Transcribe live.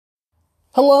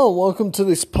Hello and welcome to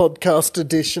this podcast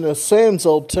edition of Sam's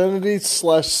Alternatives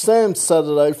 / Sam's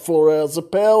Saturday 4 Hours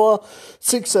of Power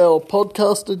 6 hour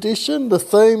podcast edition. The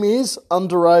theme is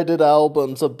underrated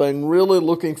albums. I've been really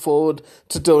looking forward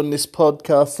to doing this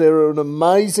podcast. There are an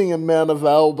amazing amount of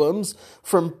albums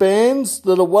from bands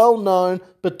that are well known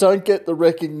but don't get the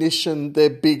recognition their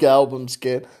big albums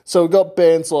get. So we've got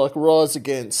bands like Rise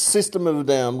Against, System of a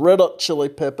Down, Red Hot Chili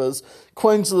Peppers,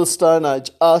 Queens of the Stone Age,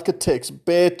 Architects,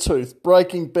 Beartooth,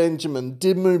 Breaking Benjamin,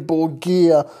 Dimmu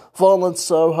Borgir, Violent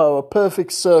Soho, A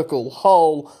Perfect Circle,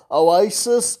 Hole,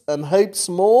 Oasis, and heaps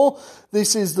more.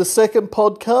 This is the second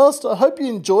podcast. I hope you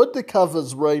enjoyed the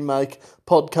Covers remake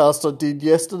podcast I did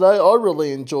yesterday. I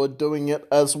really enjoyed doing it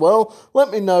as well. Let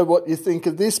me know what you think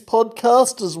of this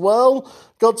podcast as well.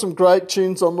 Got some great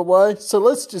tunes on the way, so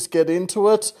let's just get into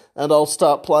it and I'll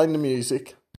start playing the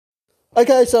music.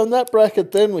 Okay, so in that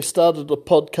bracket then we started a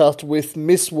podcast with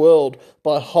Miss World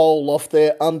by Hole off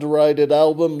their underrated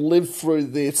album Live Through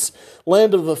This.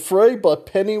 Land of the Free by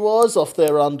Pennywise off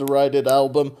their underrated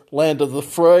album Land of the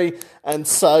Free. And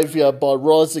Saviour by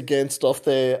Rise Against off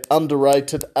their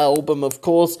underrated album, of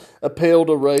course, Appeal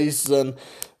to Reason.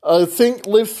 I think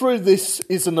Live Through This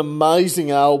is an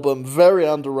amazing album, very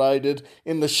underrated,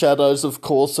 in the shadows, of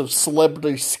course, of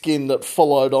Celebrity Skin that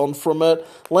followed on from it.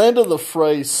 Land of the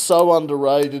Free is so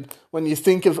underrated when you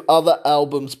think of other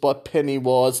albums by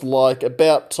Pennywise like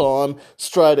About Time,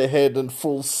 Straight Ahead and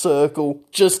Full Circle,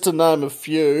 just to name a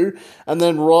few, and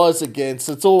then Rise Against.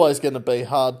 It's always going to be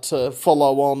hard to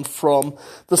follow on from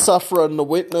The Sufferer and the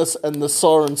Witness and the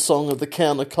Siren Song of the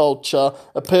Counterculture.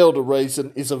 Appeal to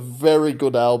Reason is a very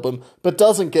good album, but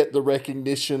doesn't get the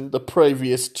recognition the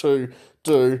previous two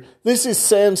do. This is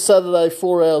Sam's Saturday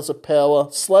 4 Hours of Power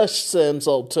 / Sam's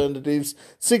Alternatives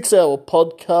 6 hour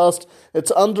podcast.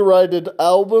 It's underrated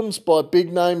albums by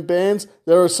big name bands.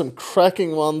 There are some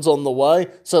cracking ones on the way,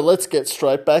 so let's get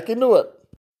straight back into it.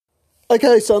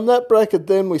 Okay, so in that bracket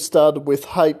then we started with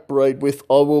Hatebreed with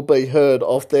I Will Be Heard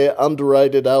off their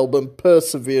underrated album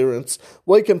Perseverance.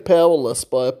 Weak and Powerless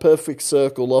by A Perfect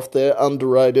Circle off their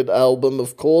underrated album,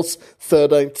 of course,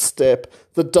 13th Step.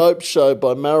 The Dope Show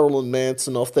by Marilyn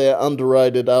Manson off their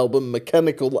underrated album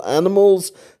Mechanical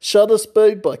Animals. Shutter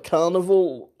Speed by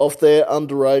Carnival off their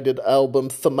underrated album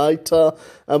Thermator.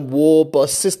 And War by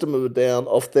System of a Down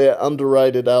off their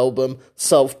underrated album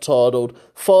Self-Titled.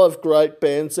 5 great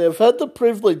bands there. I've had the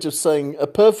privilege of seeing A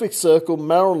Perfect Circle,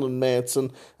 Marilyn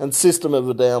Manson and System of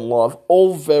a Down live.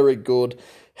 All very good.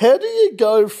 How do you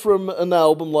go from an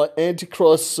album like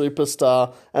Antichrist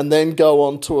Superstar and then go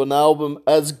on to an album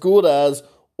as good as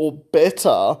or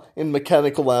better in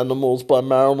Mechanical Animals by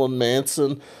Marilyn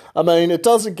Manson? I mean, it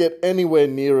doesn't get anywhere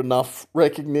near enough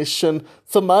recognition.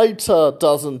 Thermator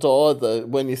doesn't either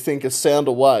when you think of Sound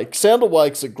Awake. Sound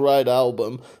Awake's a great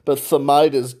album, but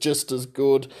Thermator's just as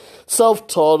good.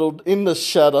 Self-Titled, In the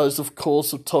Shadows, of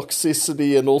course, of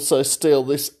Toxicity and also Steal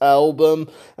This Album.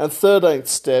 And 13th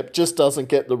Step just doesn't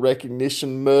get the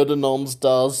recognition Murder Noms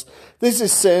does. This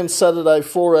is Sam's Saturday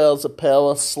 4 Hours of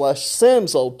Power /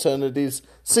 Sam's Alternatives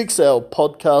 6 hour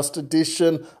podcast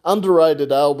edition.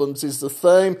 Underrated albums is the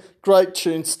theme. Great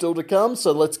tunes still to come,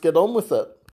 so let's get on with it.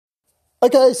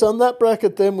 Okay, so in that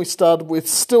bracket then we started with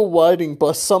Still Waiting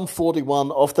by Sum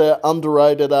 41 off their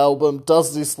underrated album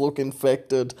Does This Look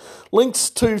Infected. Links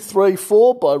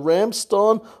 234 by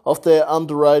Rammstein off their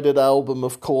underrated album,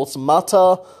 of course,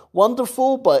 Mutter.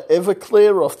 Wonderful by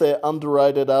Everclear off their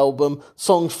underrated album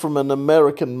Songs from an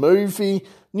American Movie.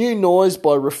 New Noise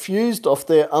by Refused off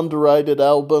their underrated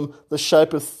album The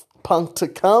Shape of Punk to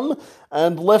Come.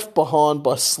 And Left Behind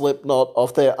by Slipknot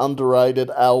off their underrated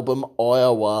album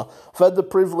Iowa. I've had the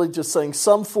privilege of seeing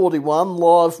Sum 41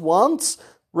 live once,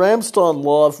 Rammstein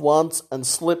live once, and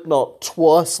Slipknot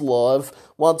twice live,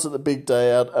 once at the Big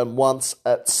Day Out and once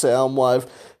at Soundwave.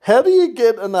 How do you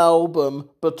get an album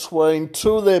between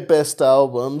two of their best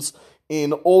albums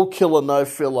in All Killer No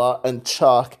Filler and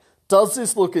Chuck? Does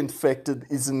This Look Infected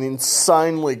is an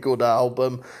insanely good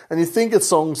album, and you think of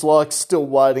songs like Still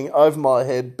Waiting, Over My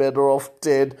Head, Better Off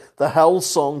Dead, The Hell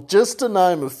Song, just to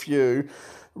name a few.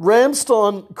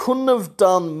 Rammstein couldn't have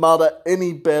done Mutter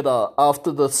any better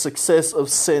after the success of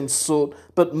Sensut,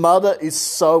 but Mutter is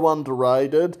so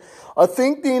underrated. I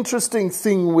think the interesting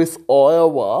thing with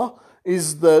Iowa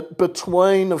is that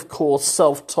between, of course,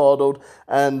 Self-Titled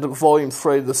and Volume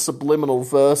 3, The Subliminal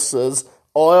Verses,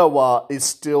 Iowa is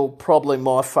still probably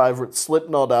my favourite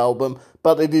Slipknot album,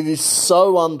 but it is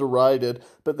so underrated.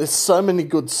 But there's so many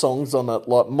good songs on it,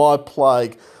 like My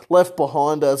Plague, Left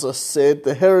Behind, as I said,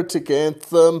 The Heretic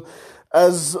Anthem,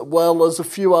 as well as a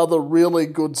few other really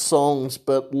good songs,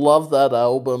 but love that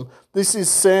album. This is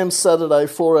Sam's Saturday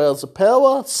 4 Hours of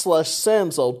Power /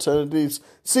 Sam's Alternatives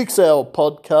 6-hour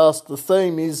podcast. The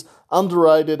theme is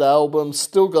underrated albums,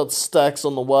 still got stacks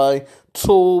on the way.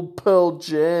 Tool, Pearl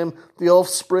Jam, The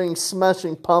Offspring,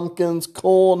 Smashing Pumpkins,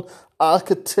 Korn,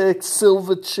 Architect,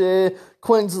 Silverchair,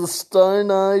 Queens of the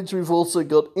Stone Age. We've also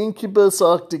got Incubus,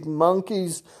 Arctic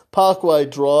Monkeys, Parkway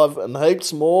Drive, and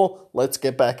heaps more. Let's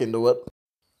get back into it.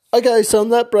 Okay, so in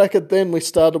that bracket then we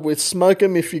started with Smoke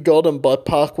 'Em If You Got 'Em by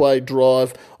Parkway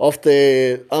Drive off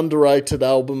their underrated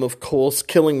album, of course,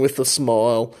 Killing With a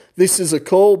Smile. This Is a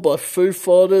Call by Foo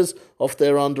Fighters off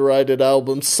their underrated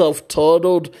album,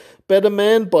 Self-Titled. Better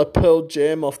Man by Pearl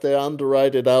Jam off their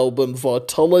underrated album,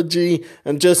 Vitology.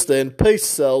 And just then, Peace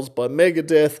Sells by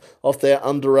Megadeth off their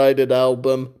underrated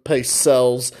album, Peace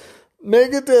Sells.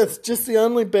 Megadeth, just the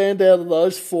only band out of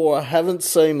those four I haven't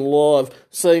seen live.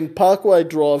 Seen Parkway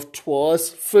Drive twice,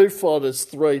 Foo Fighters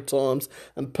 3 times,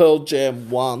 and Pearl Jam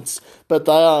once. But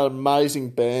they are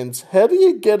amazing bands. How do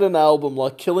you get an album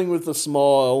like Killing With a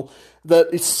Smile that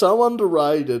is so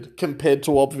underrated compared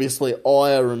to obviously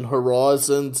Ire and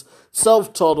Horizons,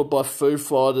 Self-Titled by Foo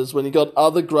Fighters, when you got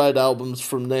other great albums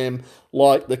from them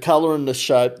like The Colour and the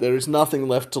Shape, There Is Nothing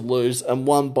Left to Lose, and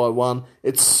One by One?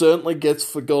 It certainly gets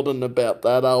forgotten about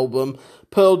that album.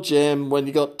 Pearl Jam, when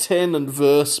you got 10 and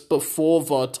Verse before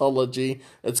Vitology,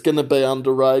 it's going to be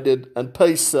underrated. And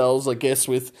Peace Sells, I guess,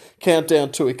 with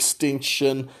Countdown to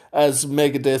Extinction as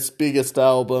Megadeth's biggest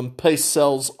album. Peace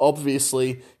Sells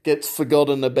obviously gets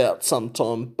forgotten about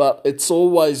sometime, but it's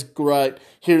always great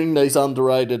hearing these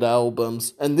underrated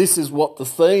albums. And this is what the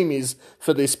theme is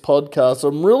for this podcast.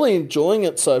 I'm really enjoying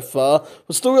it so far.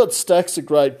 We've still got stacks of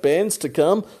great bands to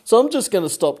come, so I'm just going to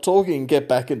stop talking and get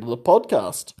back into the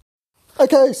podcast.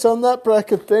 Okay, so in that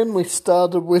bracket then we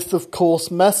started with, of course,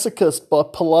 Masochist by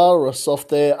Polaris off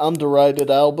their underrated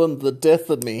album, The Death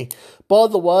of Me. By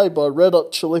the Way by Red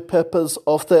Hot Chili Peppers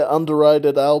off their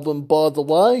underrated album, By the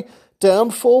Way.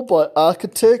 Downfall by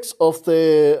Architects off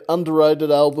their underrated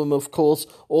album, of course,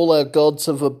 All Our Gods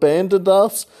Have Abandoned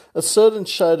Us. A Certain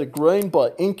Shade of Green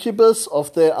by Incubus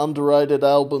off their underrated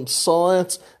album,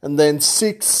 Science. And then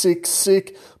Sick, Sick,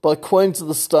 Sick by Queens of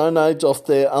the Stone Age off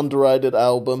their underrated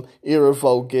album, Era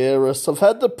Vulgaris. I've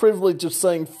had the privilege of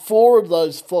seeing 4 of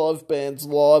those 5 bands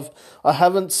live. I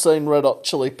haven't seen Red Hot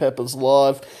Chili Peppers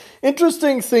live.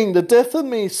 Interesting thing, The Death of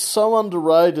Me is so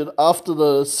underrated after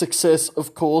the success,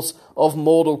 of course, of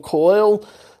Mortal Coil.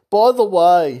 By the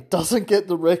way, doesn't get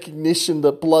the recognition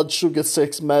that Blood Sugar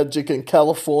Sex Magic and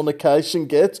Californication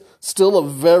gets. Still a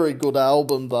very good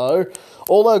album though.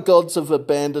 All Our Gods Have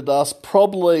Abandoned Us,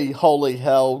 probably Holy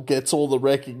Hell gets all the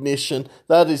recognition.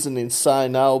 That is an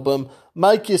insane album.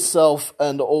 Make Yourself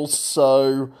and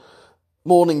also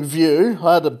Morning View.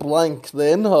 I had a blank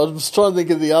then. I was trying to think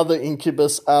of the other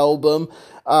Incubus album.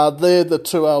 They're the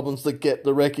 2 albums that get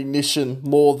the recognition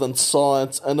more than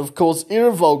Science. And of course,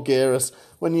 Era Vulgaris,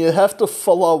 when you have to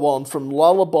follow on from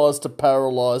Lullabies to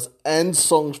Paralyze and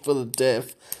Songs for the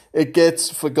Deaf, it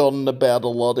gets forgotten about a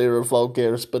lot, Era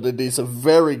Vulgaris, but it is a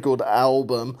very good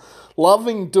album.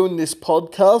 Loving doing this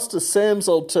podcast is Sam's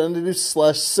Alternatives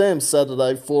 / Sam's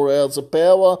Saturday 4 Hours of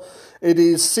Power. It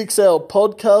is 6-hour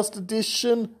podcast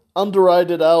edition,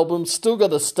 underrated albums, still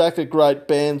got a stack of great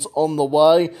bands on the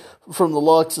way, from the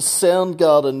likes of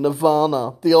Soundgarden,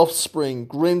 Nirvana, The Offspring,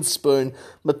 Grinspoon,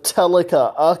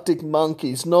 Metallica, Arctic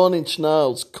Monkeys, 9 Inch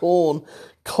Nails, Korn,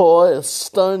 Kyuss,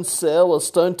 Stone Sour,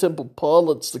 Stone Temple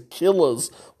Pilots, The Killers,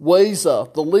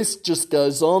 Weezer. The list just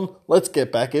goes on. Let's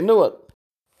get back into it.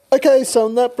 Okay, so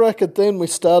in that bracket then we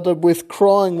started with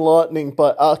Crying Lightning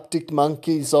by Arctic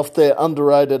Monkeys off their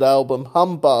underrated album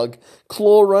Humbug,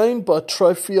 Chlorine by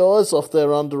Trophy Eyes off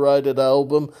their underrated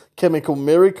album Chemical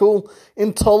Miracle,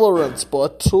 Intolerance by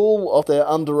Tool off their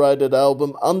underrated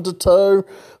album Undertow,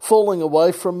 Falling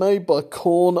Away From Me by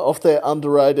Korn off their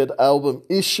underrated album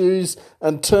Issues,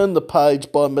 and Turn the Page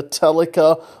by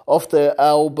Metallica off their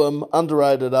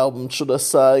underrated album,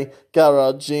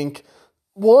 Garage Inc.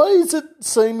 Why is it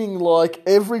seeming like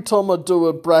every time I do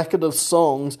a bracket of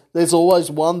songs, there's always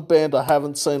one band I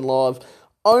haven't seen live?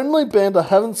 Only band I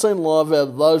haven't seen live out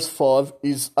of those 5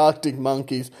 is Arctic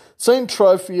Monkeys. Seen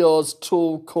Trophy Eyes,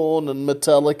 Tool, Korn and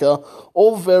Metallica,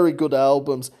 all very good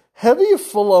albums. How do you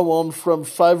follow on from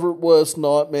Favourite Worst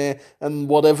Nightmare and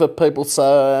Whatever People Say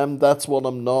I Am, That's What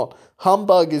I'm Not?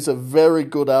 Humbug is a very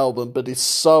good album, but is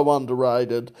so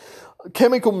underrated.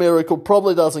 Chemical Miracle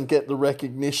probably doesn't get the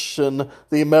recognition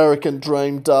the American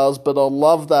Dream does, but I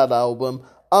love that album.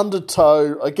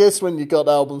 Undertow, I guess when you got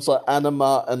albums like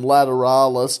Anima and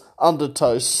Lateralis,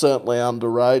 Undertow's certainly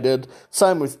underrated.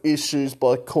 Same with Issues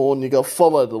by Korn. You got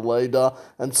Follow the Leader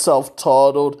and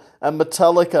Self-Titled. And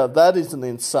Metallica, that is an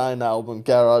insane album,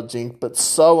 Garage Inc., but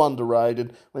so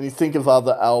underrated when you think of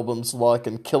other albums like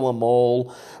And Kill 'Em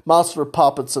All, Master of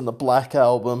Puppets and the Black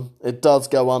Album. It does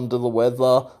go under the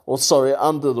radar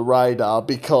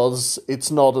because it's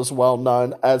not as well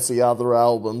known as the other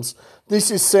albums.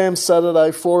 This is Sam's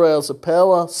Saturday 4 Hours of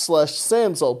Power /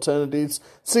 Sam's Alternatives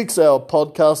 6-hour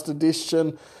podcast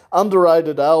edition.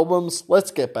 Underrated albums.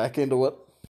 Let's get back into it.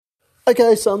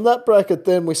 Okay, so in that bracket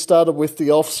then we started with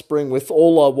The Offspring with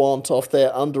All I Want off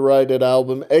their underrated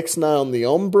album X-Nay on the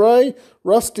Ombre,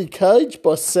 Rusty Cage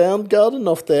by Soundgarden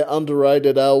off their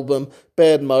underrated album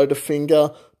Bad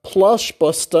Motorfinger, Plush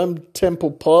by Stone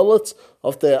Temple Pilots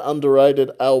off their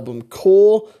underrated album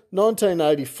Core,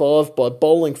 1985 by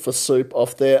Bowling for Soup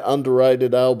off their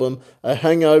underrated album A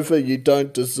Hangover You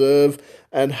Don't Deserve,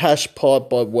 and Hash Pipe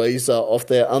by Weezer off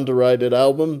their underrated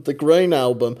album The Green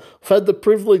Album. I've had the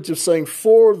privilege of seeing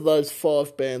 4 of those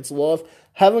 5 bands live.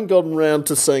 Haven't gotten round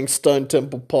to seeing Stone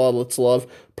Temple Pilots live.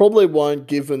 Probably won't,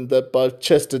 given that both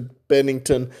Chester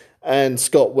Bennington and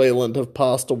Scott Weiland have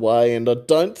passed away, and I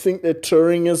don't think they're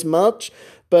touring as much.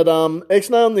 But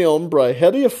X-Nay on the Ombre, how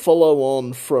do you follow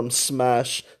on from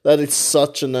Smash? That is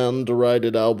such an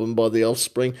underrated album by The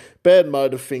Offspring. Bad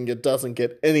Motorfinger doesn't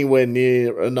get anywhere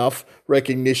near enough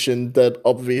recognition that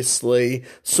obviously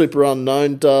Super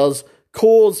Unknown does.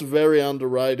 Core's very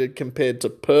underrated compared to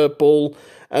Purple.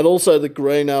 And also the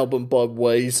Green Album by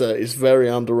Weezer is very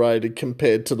underrated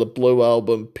compared to the Blue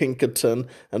Album Pinkerton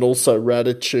and also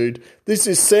Ratitude. This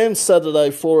is Sam's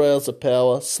Saturday 4 Hours of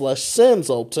Power / Sam's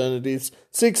Alternatives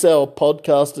 6-hour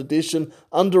podcast edition.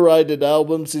 Underrated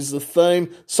albums is the theme.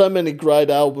 So many great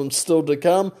albums still to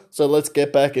come, so let's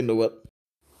get back into it.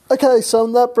 Okay, so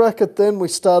in that bracket then we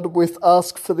started with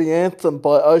Ask for the Anthem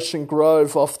by Ocean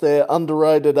Grove off their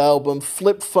underrated album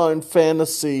Flip Phone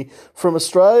Fantasy from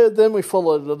Australia. Then we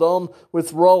followed it on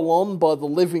with Roll On by The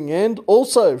Living End,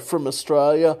 also from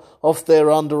Australia, off their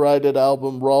underrated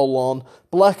album Roll On.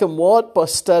 Black and White by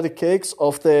Static X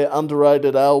off their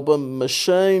underrated album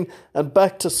Machine, and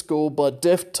Back to School by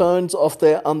Deftones off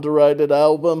their underrated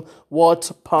album White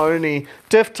Pony.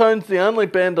 Deftones, the only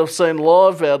band I've seen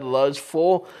live out of those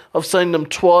 4. I've seen them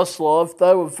twice live.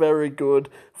 They were very good.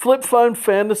 Flip Phone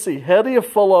Fantasy, how do you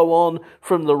follow on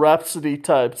from the Rhapsody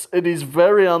tapes? It is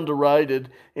very underrated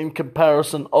in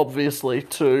comparison, obviously,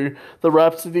 to the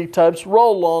Rhapsody tapes.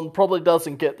 Roll On probably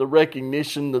doesn't get the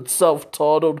recognition that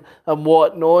Self-Titled and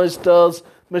White Noise does.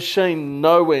 Machine,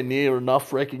 nowhere near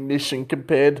enough recognition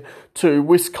compared to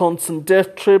Wisconsin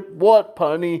Death Trip. White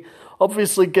Pony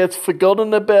obviously gets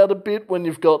forgotten about a bit when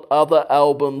you've got other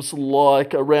albums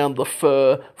like Around the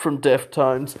Fur from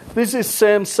Deftones. This is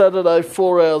Sam's Saturday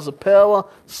 4 Hours of Power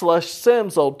 /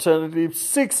 Sam's Alternatives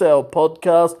 6-hour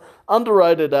podcast.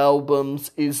 Underrated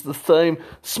albums is the theme.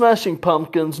 Smashing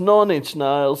Pumpkins, 9 Inch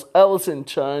Nails, Alice in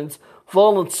Chains,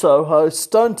 Violent Soho,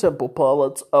 Stone Temple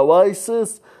Pilots,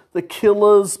 Oasis, The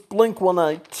Killers,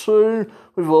 Blink-182.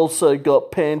 We've also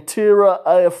got Pantera,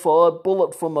 AFI,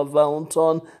 Bullet for My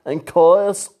Valentine, and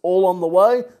Caius, all on the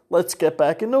way. Let's get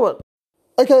back into it.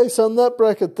 Okay, so in that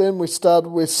bracket then we started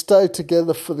with Stay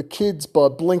Together for the Kids by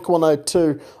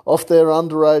Blink-182 off their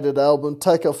underrated album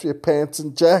Take Off Your Pants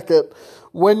and Jacket.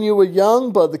 When You Were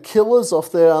Young by The Killers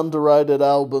off their underrated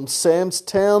album Sam's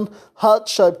Town. Heart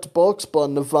Shaped Box by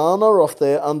Nirvana off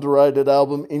their underrated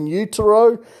album In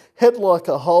Utero. Head Like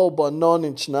a Hole by 9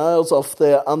 Inch Nails off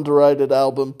their underrated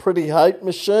album Pretty Hate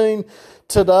Machine.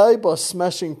 Today by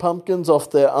Smashing Pumpkins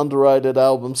off their underrated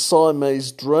album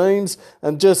Siamese Dreams.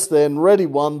 And just then Ready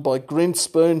One by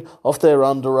Grinspoon off their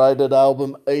underrated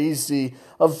album Easy.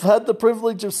 I've had the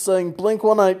privilege of seeing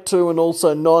Blink-182 and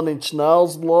also 9 Inch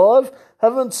Nails live.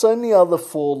 Haven't seen the other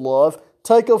 4 live.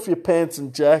 Take Off Your Pants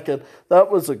and Jacket. That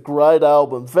was a great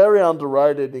album. Very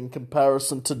underrated in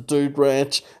comparison to Dude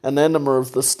Ranch and Enema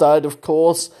of the State, of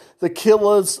course. The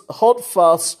Killers, Hot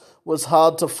Fuss was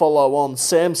hard to follow on.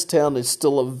 Sam's Town is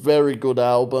still a very good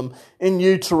album. In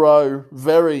Utero,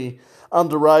 very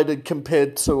underrated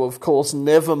compared to, of course,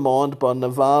 Nevermind by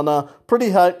Nirvana.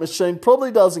 Pretty Hate Machine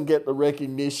probably doesn't get the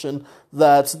recognition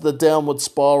that The Downward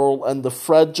Spiral and The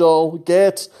Fragile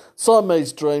get.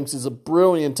 Siamese Dreams is a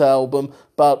brilliant album,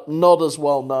 but not as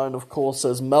well known, of course,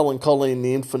 as Melancholy and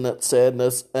the Infinite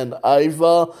Sadness and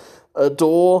Ava.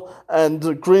 Adore, and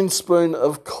Grinspoon,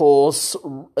 of course,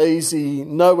 Easy,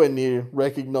 nowhere near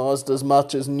recognised as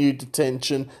much as New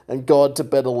Detention and Guide to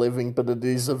Better Living, but it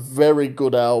is a very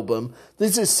good album.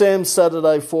 This is Sam's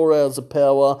Saturday 4 Hours of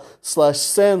Power /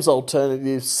 Sam's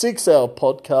Alternatives 6-hour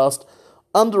podcast.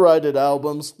 underrated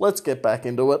albums. Let's get back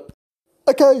into it.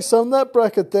 Okay, so in that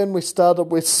bracket then we started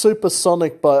with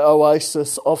Supersonic by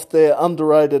Oasis off their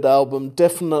underrated album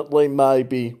Definitely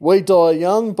Maybe. We Die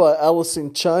Young by Alice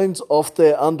in Chains off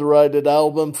their underrated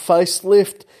album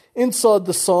Facelift. Inside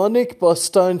the Cynic by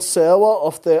Stone Sour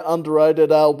off their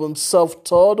underrated album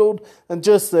Self-Titled, and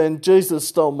just then Jesus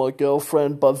Stole My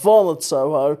Girlfriend by Violent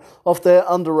Soho off their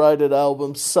underrated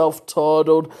album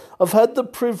Self-Titled. I've had the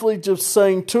privilege of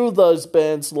seeing two of those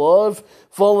bands live,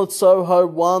 Violent Soho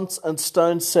once and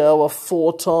Stone Sour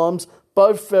 4 times,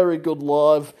 both very good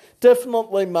live.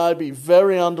 Definitely Maybe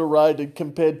very underrated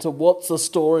compared to What's the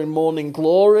Story, Morning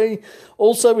Glory.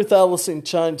 Also with Alice in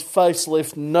Chains,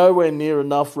 Facelift, nowhere near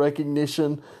enough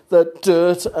recognition that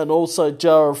Dirt and also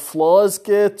Jar of Flies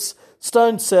gets.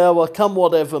 Stone Sour, Come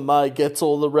Whatever May, gets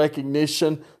all the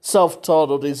recognition.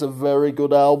 Self-Titled is a very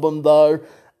good album though.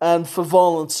 And for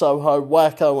Violent Soho,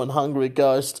 Wacko and Hungry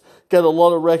Ghost get a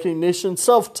lot of recognition.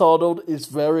 Self-Titled is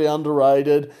very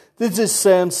underrated. This is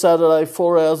Sam's Saturday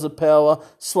 4 Hours of Power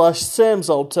 / Sam's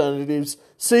Alternatives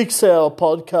 6 Hour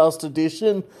Podcast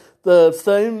Edition. The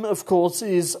theme, of course,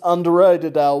 is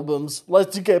underrated albums.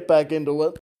 Let's get back into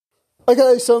it.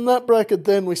 Okay, so in that bracket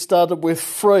then we started with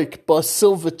Freak by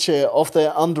Silverchair off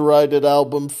their underrated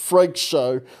album Freak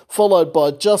Show, followed by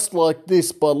Just Like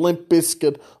This by Limp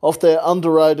Bizkit off their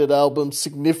underrated album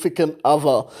Significant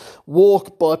Other,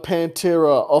 Walk by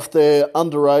Pantera off their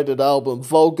underrated album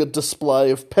Vulgar Display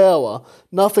of Power,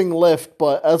 Nothing Left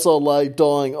by As I Lay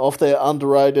Dying off their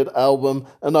underrated album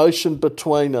An Ocean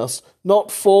Between Us,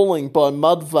 Not Falling by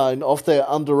Mudvayne off their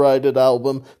underrated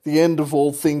album The End of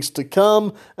All Things to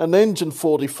Come, and Engine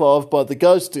 45 by The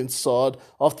Ghost Inside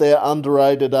off their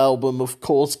underrated album, of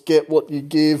course, Get What You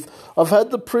Give. I've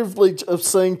had the privilege of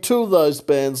seeing two of those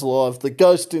bands live, The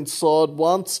Ghost Inside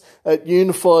once at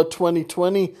Unify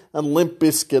 2020 and Limp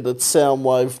Bizkit at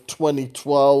Soundwave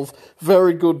 2012.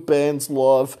 Very good bands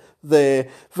live there.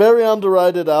 Very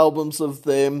underrated albums of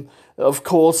them. Of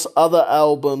course, other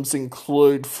albums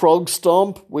include Frog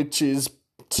Stomp, which is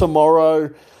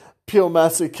Tomorrow, Pure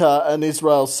Massacre and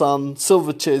Israel Sun,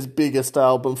 Silverchair's biggest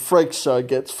album. Freak Show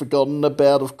gets forgotten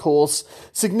about, of course.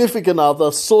 Significant Other,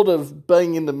 sort of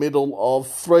being in the middle of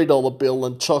 $3 Bill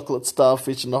and Chocolate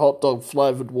Starfish and Hot Dog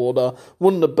Flavoured Water.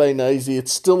 Wouldn't have been easy.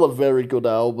 It's still a very good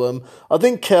album. I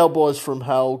think Cowboys from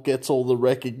Hell gets all the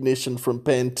recognition from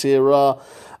Pantera.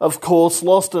 Of course,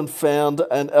 Lost and Found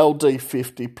and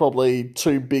LD50, probably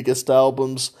two biggest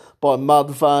albums by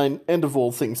Mudvayne. End of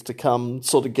All Things to Come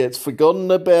sort of gets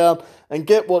forgotten about. And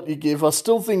Get What You Give, I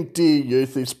still think Dear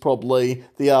Youth is probably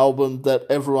the album that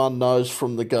everyone knows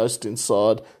from The Ghost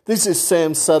Inside. This is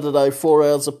Sam's Saturday 4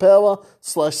 Hours of Power /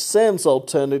 Sam's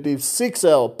Alternative 6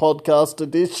 Hour Podcast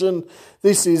Edition.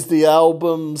 This is the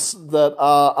albums that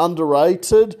are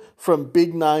underrated from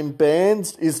big name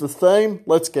bands is the theme.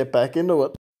 Let's get back into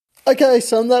it. Okay,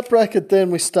 so in that bracket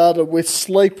then we started with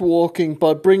Sleepwalking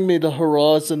by Bring Me the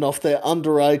Horizon off their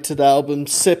underrated album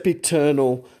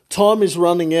Sempiternal. Time Is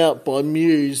Running Out by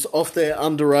Muse off their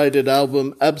underrated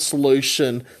album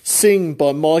Absolution. Sing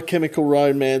by My Chemical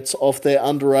Romance off their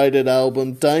underrated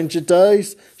album Danger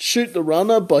Days. Shoot the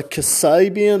Runner by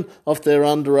Kasabian off their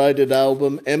underrated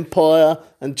album Empire.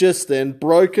 And just then,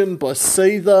 Broken by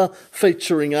Seether,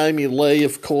 featuring Amy Lee,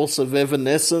 of course, of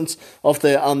Evanescence, off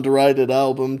their underrated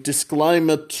album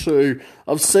Disclaimer 2.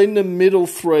 I've seen the middle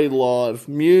three live.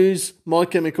 Muse, My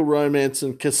Chemical Romance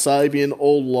and Kasabian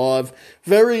all live.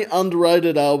 Very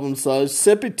underrated albums though.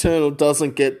 Sempiternal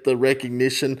doesn't get the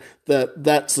recognition that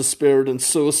That's the Spirit and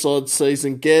Suicide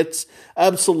Season gets.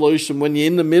 Absolution, when you're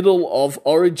in the middle of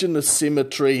Origin of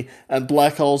Symmetry and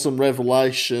Black Holes and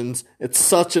Revelations, it's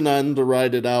such an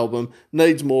underrated album,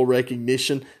 needs more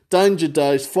recognition. Danger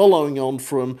Days, following on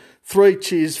from Three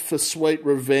Cheers for Sweet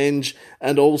Revenge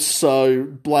and also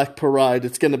Black Parade.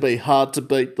 It's going to be hard to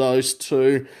beat those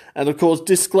two. And of course,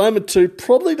 Disclaimer 2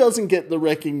 probably doesn't get the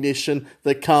recognition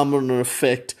that Karma and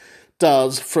Effect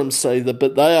does from Seether,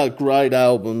 but they are great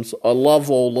albums. I love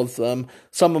all of them.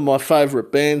 Some of my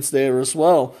favourite bands there as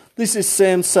well. This is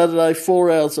Sam's Saturday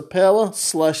 4 Hours of Power /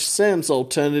 Sam's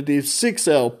Alternative 6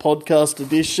 Hour Podcast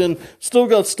Edition. Still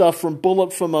got stuff from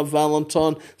Bullet for My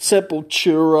Valentine,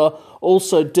 Sepultura,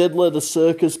 also Dead Letter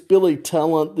Circus, Billy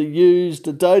Talent, The Used,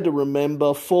 A Day to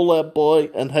Remember, Fall Out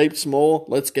Boy, and heaps more.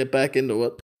 Let's get back into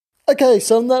it. Okay,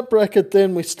 so in that bracket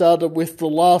then we started with The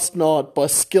Last Night by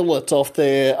Skillet off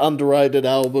their underrated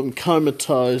album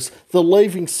Comatose, The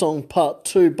Leaving Song Part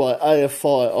 2 by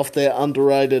AFI off their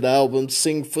underrated album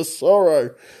Sing for Sorrow,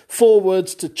 Four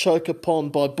Words to Choke Upon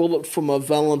by Bullet for My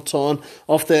Valentine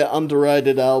off their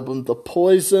underrated album The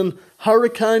Poison,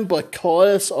 Hurricane by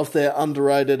Caius off their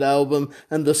underrated album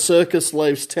And the Circus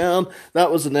Leaves Town. That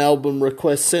was an album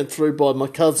request sent through by my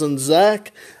cousin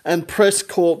Zach. And Press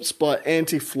Corpse by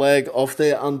Anti-Flag off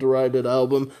their underrated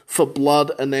album For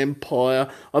Blood and Empire.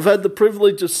 I've had the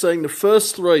privilege of seeing the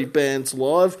first three bands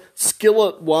live,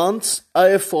 Skillet once,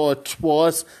 AFI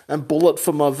twice, and Bullet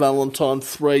for My Valentine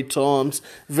 3 times.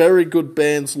 Very good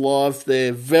bands live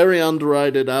there, very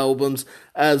underrated albums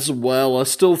as well. I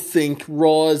still think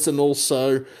Rise and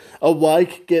also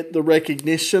Awake get the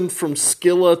recognition from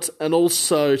Skillet, and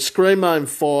also Scream Aim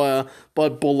Fire by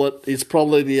Bullet is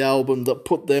probably the album that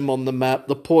put them on the map.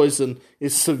 The Poison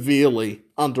is severely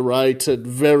underrated.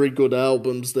 Very good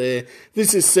albums there.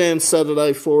 This is Sam's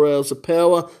Saturday 4 Hours of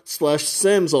Power /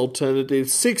 Sam's Alternative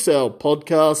 6 hour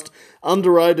podcast.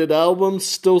 Underrated albums,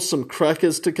 still some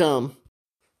crackers to come.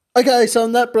 Okay, so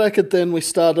in that bracket then we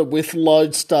started with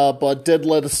Lodestar by Dead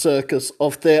Letter Circus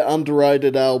off their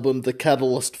underrated album The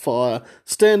Catalyst Fire,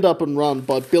 Stand Up and Run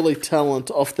by Billy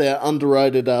Talent off their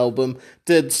underrated album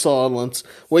Dead Silence,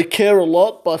 We Care a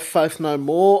Lot by Faith No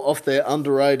More off their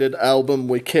underrated album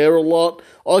We Care a Lot,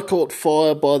 I Caught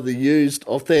Fire by The Used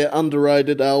off their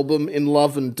underrated album In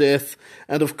Love and Death,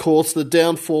 and of course The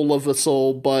Downfall of Us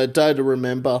All by A Day to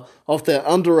Remember off their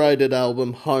underrated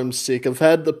album Homesick. I've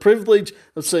had the privilege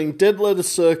of seeing Dead Letter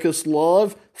Circus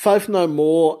live, Faith No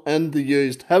More and The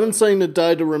Used. Haven't seen A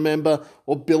Day to Remember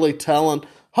or Billy Talent.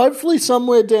 Hopefully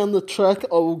somewhere down the track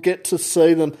I will get to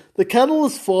see them. The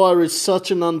Catalyst Fire is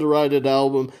such an underrated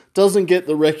album. Doesn't get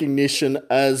the recognition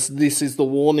as This Is the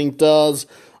Warning does.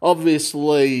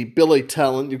 Obviously, Billy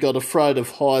Talent, you've got Afraid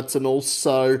of Heights, and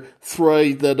also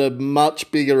three that are much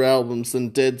bigger albums than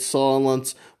Dead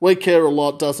Silence. We Care a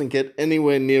Lot doesn't get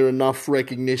anywhere near enough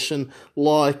recognition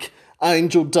like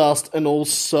Angel Dust and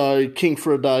also King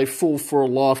for a Day, Fool for a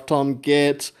Lifetime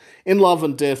get. In Love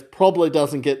and Death probably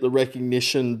doesn't get the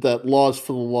recognition that Lies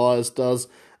for the Liars does.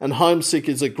 And Homesick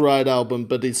is a great album,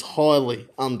 but is highly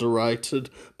underrated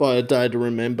by A Day to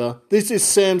Remember. This is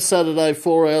Sam's Saturday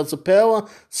 4 Hours of Power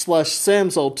 /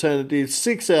 Sam's Alternative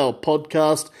 6 hour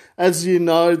podcast. As you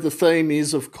know, the theme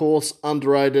is, of course,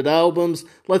 underrated albums.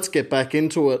 Let's get back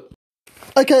into it.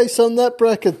 Okay, so in that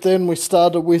bracket then we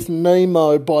started with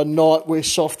Nemo by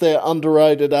Nightwish off their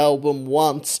underrated album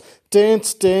Once.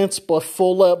 Dance Dance by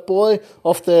Fall Out Boy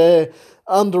off their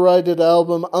underrated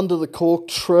album Under the Cork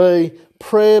Tree.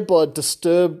 Prayer by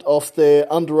Disturbed off their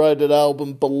underrated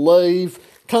album Believe.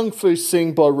 Kung Fu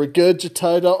Sing by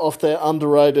Regurgitator off their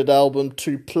underrated album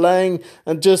To Plang,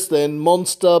 and just then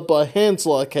Monster by Hands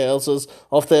Like Houses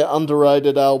off their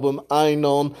underrated album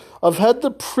Anon. I've had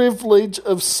the privilege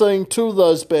of seeing two of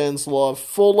those bands live,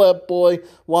 Fall Out Boy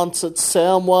once at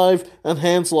Soundwave and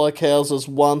Hands Like Houses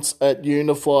once at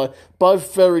Unify.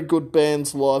 Both very good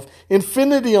bands live.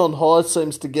 Infinity on High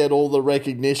seems to get all the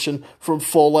recognition from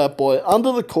Fall Out Boy.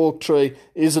 Under the Cork Tree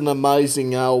is an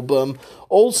amazing album.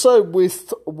 Also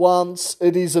with Once,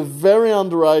 it is a very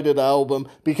underrated album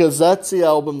because that's the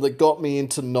album that got me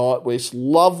into Nightwish.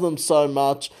 Love them so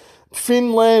much.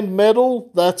 Finland Metal,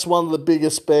 that's one of the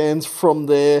biggest bands from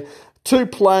there. To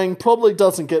Playing probably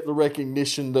doesn't get the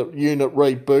recognition that Unit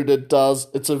Rebooted does.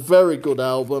 It's a very good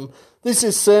album. This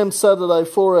is Sam's Saturday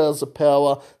 4 Hours of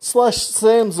Power /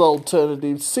 Sam's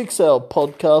Alternative 6 hour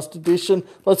podcast edition.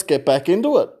 Let's get back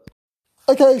into it.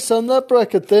 Okay, so in that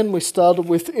bracket then we started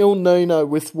with Il Nino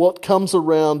with What Comes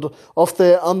Around off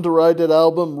their underrated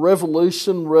album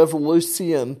Revolution.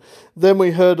 Then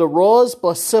we heard Arise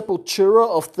by Sepultura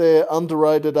off their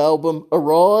underrated album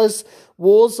Arise.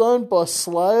 Warzone by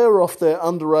Slayer off their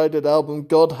underrated album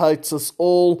God Hates Us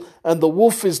All, and The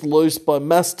Wolf Is Loose by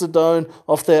Mastodon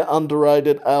off their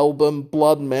underrated album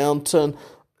Blood Mountain.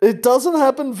 It doesn't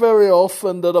happen very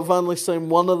often that I've only seen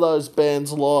one of those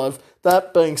bands live,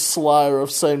 that being Slayer. I've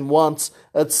seen once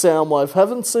at Soundwave.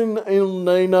 Haven't seen Il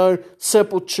Nino,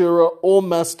 Sepultura or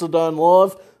Mastodon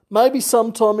live. Maybe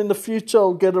sometime in the future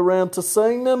I'll get around to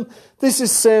seeing them. This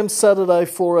is Sam's Saturday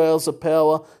 4 Hours of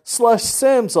Power /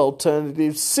 Sam's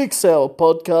Alternative 6 hour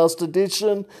podcast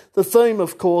edition. The theme,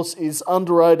 of course, is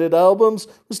underrated albums.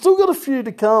 We've still got a few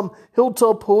to come.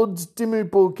 Hilltop Hoods, Dimmu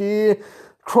Borgir,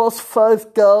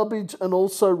 Crossfaith Garbage, and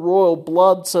also Royal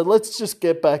Blood. So let's just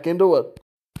get back into it.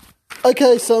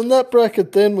 Okay, so in that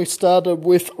bracket then we started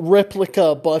with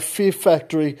Replica by Fear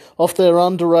Factory off their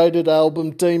underrated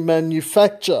album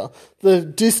Demanufacture. The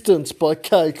Distance by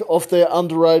Cake off their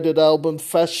underrated album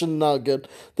Fashion Nugget.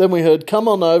 Then we heard Come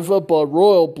On Over by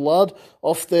Royal Blood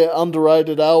off their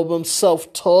underrated album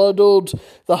Self-Titled.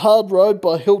 The Hard Road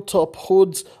by Hilltop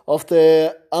Hoods off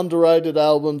their underrated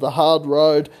album The Hard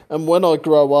Road. And When I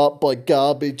Grow Up by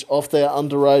Garbage off their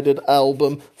underrated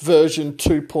album Version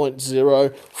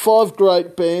 2.0. 5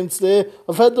 great bands there.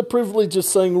 I've had the privilege of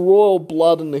seeing Royal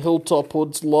Blood and the Hilltop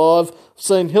Hoods live. I've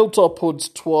seen Hilltop Hoods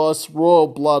twice, Royal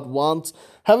Blood once.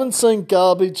 Haven't seen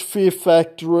Garbage, Fear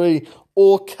Factory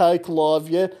or Cake live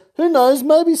yet. Who knows,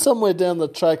 maybe somewhere down the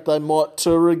track they might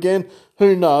tour again.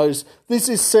 Who knows? This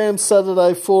is Sam's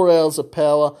Saturday 4 Hours of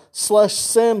Power /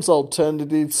 Sam's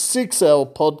Alternative 6 hour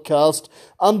podcast.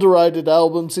 Underrated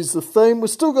albums is the theme. We've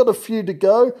still got a few to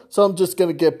go, so I'm just going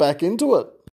to get back into it.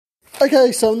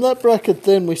 Okay, so in that bracket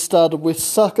then we started with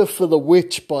Sucker for the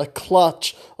Witch by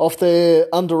Clutch off their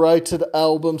underrated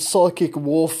album Psychic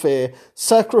Warfare.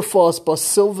 Sacrifice by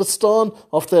Silverstein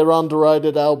off their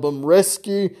underrated album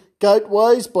Rescue.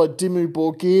 Gateways by Dimmu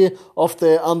Borgir off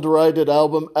their underrated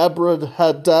album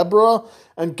Abrahadabra,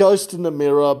 and Ghost in the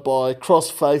Mirror by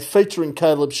Crossfaith featuring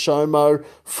Caleb Shomo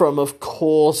from, of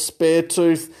course,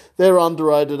 Beartooth. Their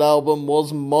underrated album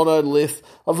was Monolith.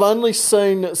 I've only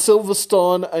seen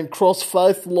Silverstein and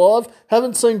Crossfaith live,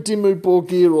 haven't seen Dimmu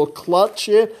Borgir or Clutch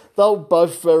yet. They were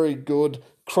both very good.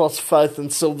 Crossfaith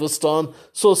and Silverstein.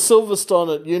 Saw Silverstein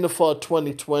at Unify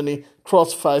 2020,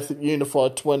 Crossfaith at Unify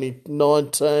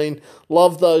 2019.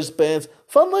 Love those bands.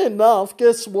 Funnily enough,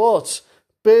 guess what?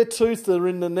 Beartooth are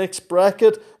in the next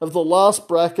bracket of the last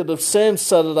bracket of Sam's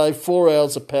Saturday 4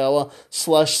 Hours of Power /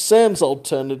 Sam's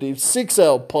Alternative 6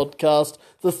 hour podcast.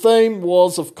 The theme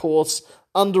was, of course,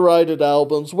 underrated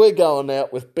albums. We're going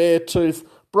out with Beartooth,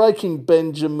 Breaking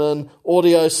Benjamin,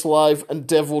 Audio Slave and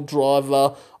Devil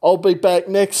Driver. I'll be back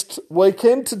next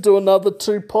weekend to do another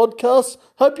 2 podcasts.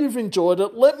 Hope you've enjoyed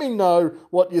it. Let me know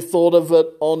what you thought of it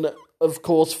on, of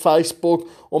course, Facebook,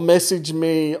 or message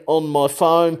me on my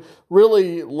phone.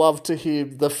 Really love to hear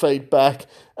the feedback.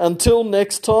 Until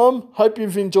next time, hope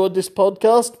you've enjoyed this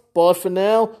podcast. Bye for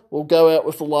now. We'll go out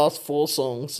with the last 4 songs.